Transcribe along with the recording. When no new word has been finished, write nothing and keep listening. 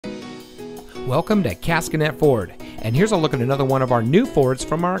Welcome to Caskinette Ford, and here's a look at another one of our new Fords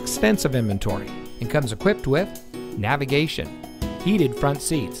from our extensive inventory. It comes equipped with navigation, heated front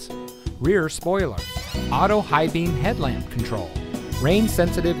seats, rear spoiler, auto high beam headlamp control, rain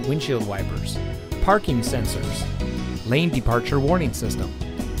sensitive windshield wipers, parking sensors, lane departure warning system,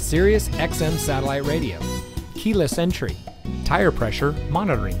 Sirius XM satellite radio, keyless entry, tire pressure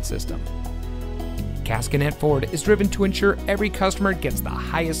monitoring system. Caskinette Ford is driven to ensure every customer gets the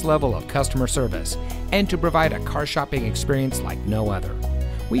highest level of customer service and to provide a car shopping experience like no other.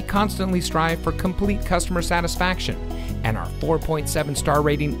 We constantly strive for complete customer satisfaction, and our 4.7 star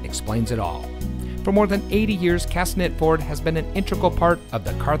rating explains it all. For more than 80 years, Caskinette Ford has been an integral part of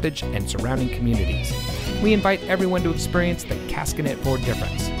the Carthage and surrounding communities. We invite everyone to experience the Caskinette Ford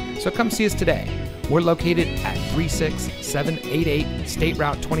difference. So come see us today. We're located at 36788 State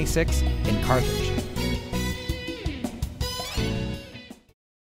Route 26 in Carthage.